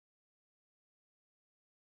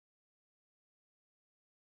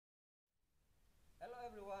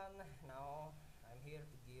everyone, now I'm here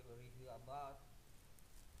to give a review about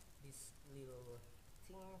this little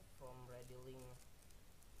thing from Radiolink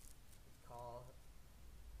called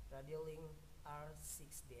Radiolink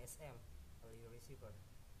R6DSM, a little receiver,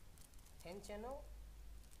 10 channel,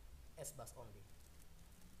 SBUS only.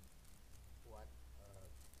 What a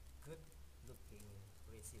good looking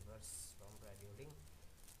receivers from Radiolink.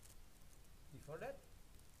 Before that,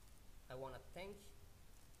 I wanna thank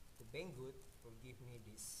to Banggood for giving me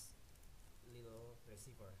this little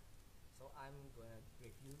receiver, so I'm gonna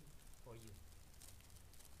review for you.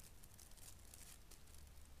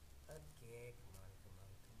 Okay, come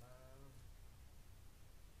on.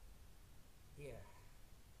 Here,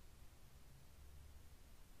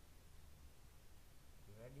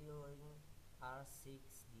 the Radiolink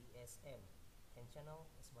R6DSM 10 channel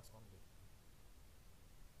SBUS only.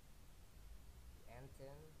 The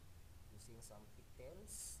antenne using some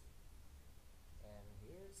pigtails, and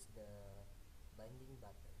here's the binding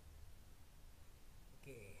button.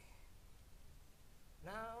 Okay,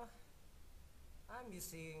 now I'm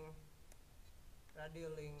using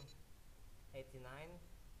Radiolink 89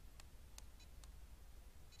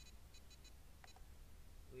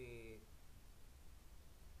 with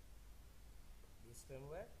this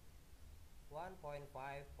firmware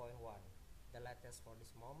 1.5.1, the latest for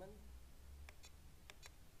this moment.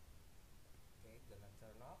 Okay, gonna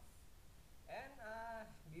turn off. And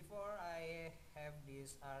before I have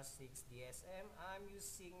this R6DSM, I'm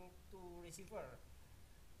using two receiver,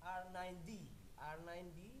 R9D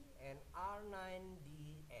and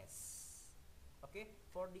R9DS. Okay,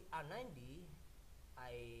 for the R9D,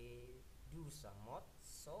 I do some mod,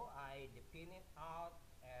 so I depin it out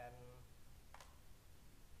and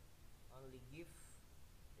only give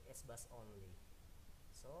the SBUS only.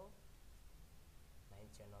 So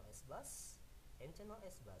 9 channel SBUS, 10 channel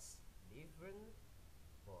SBUS, different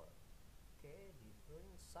board. Okay,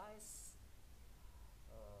 different size.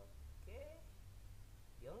 Okay,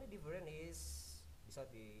 the only difference is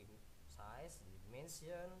besides the size, the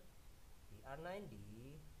dimension, the R9D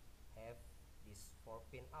have this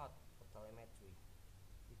 4-pin out for telemetry.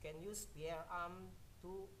 You can use PRM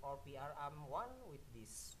 2 or PRM 1 with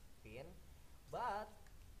this pin, but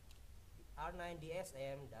the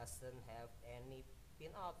R9DSM doesn't have any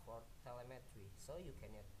pin out for telemetry, so you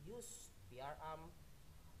cannot use PRM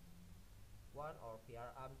 1 or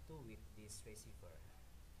PRM 2 with this receiver.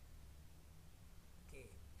 Okay,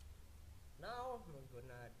 now we're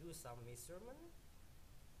gonna do some measurement.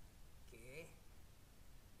 Okay,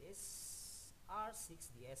 this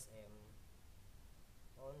R6DSM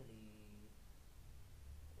only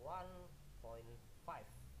 1.5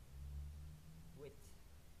 width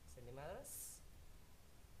centimeters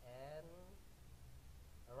and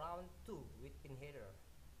around 2 with pin header.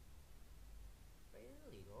 Very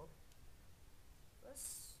little.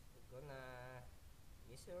 First, we're gonna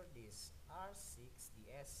measure this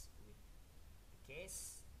R6DS with the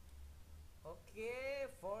case. Okay,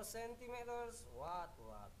 4 centimeters. What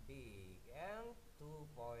big, and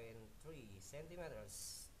 2.3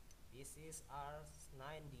 centimeters. This is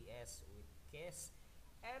R9DS with case,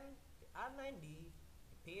 and the R9D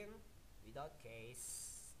pin without case.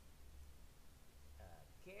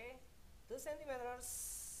 Okay, 2 centimeters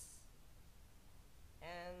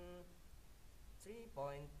and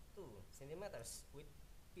 3.2 centimeters with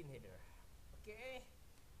pin header. Okay,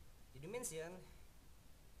 the dimension,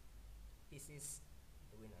 this is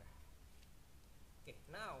the winner. Okay,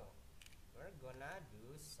 now we're gonna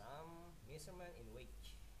do some measurement in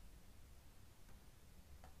weight.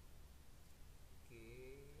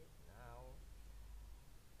 Okay, now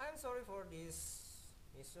I'm sorry for this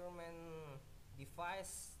measurement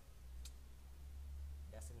device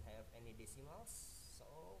doesn't have any decimals,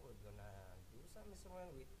 so we're gonna do some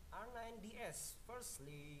measurement with R9DS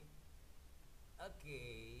firstly.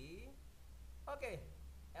 Okay,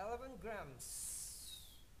 11 grams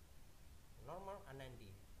normal R9D.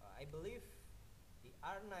 I believe the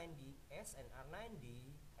R9DS and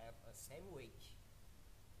R9D have a same weight.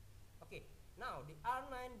 Okay, now the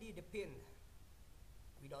R9D Depinned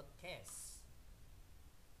without case.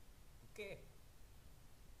 Okay,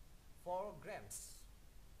 4 grams.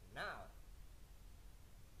 Now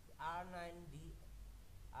the R9D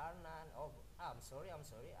R9 oh I'm sorry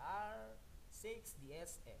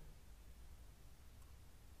R6DSM.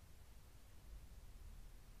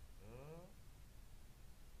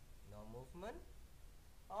 No movement.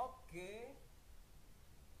 Okay,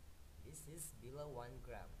 this is below 1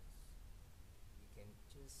 gram. You can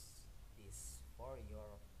choose this for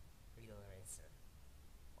your real racer.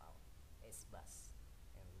 Wow, SBUS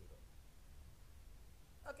and little.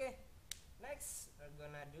 Okay, next we're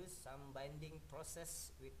gonna do some binding process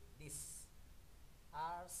with this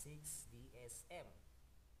R6DSM.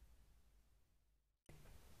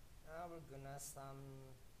 Now we're gonna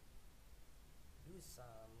do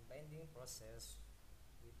some binding process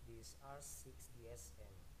with this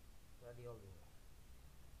R6DSM Radiolink.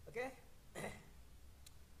 Okay,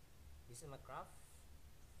 this is my craft.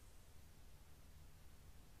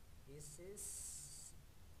 This is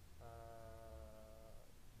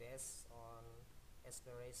based on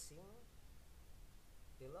Racing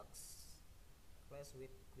Deluxe class with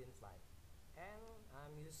clean flight, and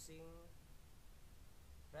I'm using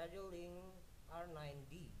Radiolink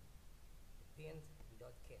R9D Depinned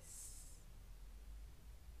without case.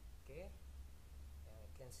 Okay, and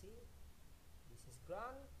you can see this is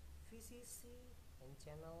ground, VCC, and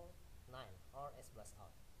channel 9 or SBUS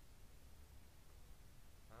out.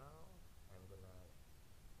 Now I'm gonna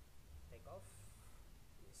take off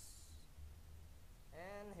this,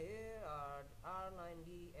 and here are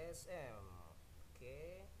R9D SM.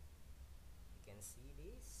 Okay, you can see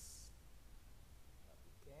this,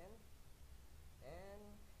 you can,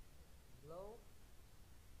 and below,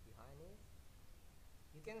 behind it,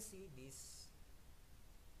 you can see this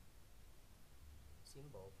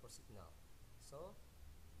symbol for signal. So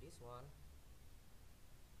this one,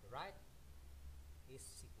 the right is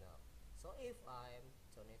signal. So if I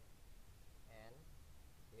turn it, and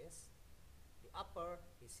this, the upper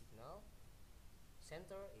is signal,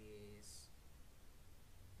 center is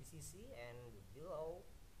VCC, and below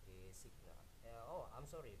is signal. Oh, I'm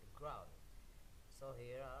sorry, the ground. So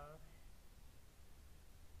here are,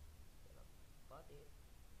 put it.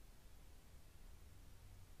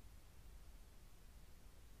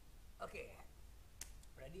 Okay,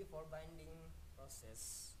 ready for binding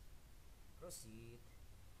process. Proceed.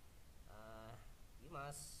 You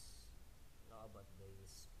must know about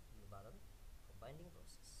this button for binding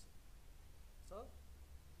process. So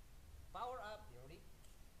power up your rig.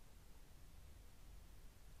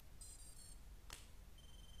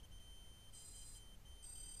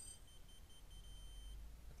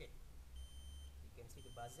 Okay, you can see the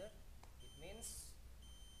buzzer. It means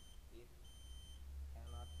it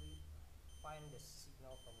cannot find the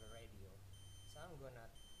signal from the radio. So I'm gonna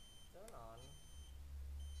turn on.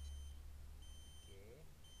 Okay,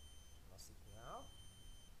 no signal.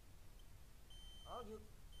 All you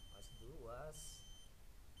must do was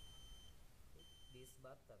hit this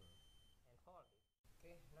button and hold it.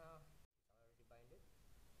 Okay, now it's already binded.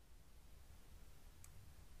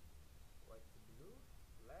 White to blue,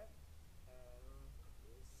 black, and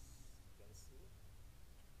this you can see.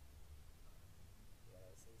 Here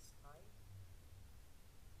it says high,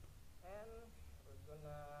 and we're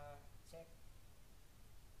gonna check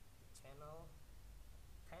the channel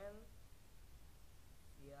 10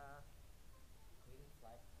 via clean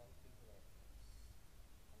flight configurators.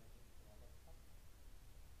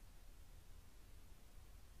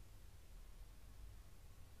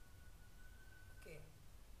 Okay,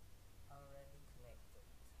 already connected.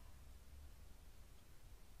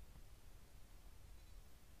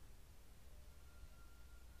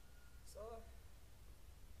 So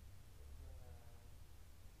we're gonna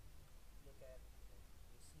look at the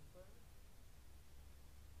receiver.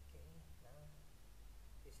 Okay, now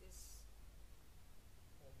this is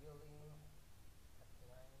Radiolink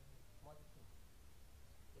R9 mod 2.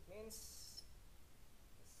 It means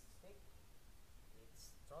the stick,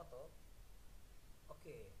 it's throttle.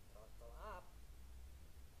 Okay, throttle up.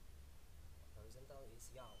 Horizontal is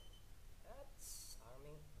young. That's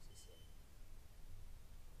arming position.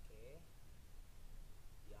 Okay,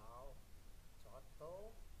 yaw,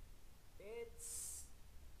 throttle, pitch,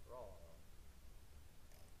 roll.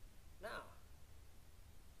 Now,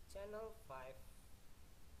 channel 5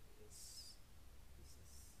 is this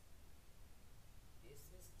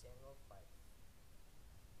is channel 5.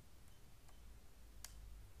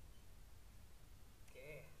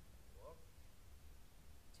 Okay, work.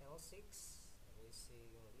 Channel 6, I'm using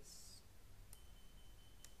this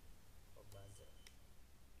for buzzer.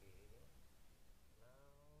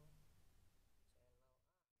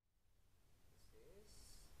 Okay,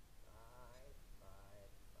 now channel up.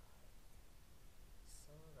 This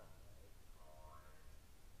is right, so right.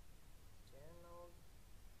 Channel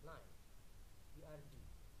 9, VRD.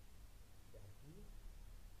 VRD.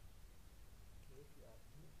 Okay,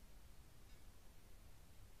 VRD.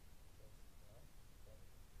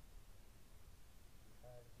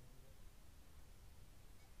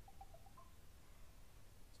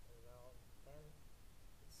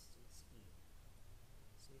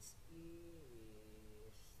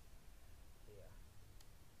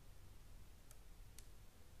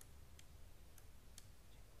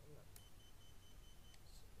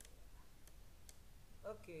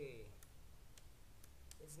 Okay,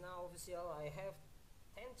 it's now official. I have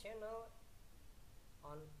 10 channel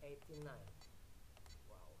on 89.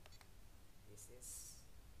 Wow, this is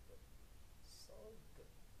good. So good.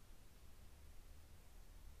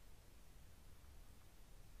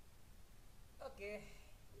 Okay,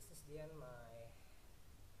 this is the end my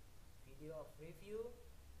video of review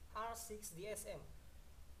R6DSM.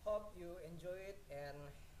 Hope you enjoy it and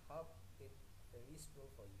hope it very useful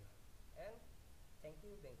for you. And thank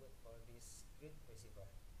you Banggood for this great receiver.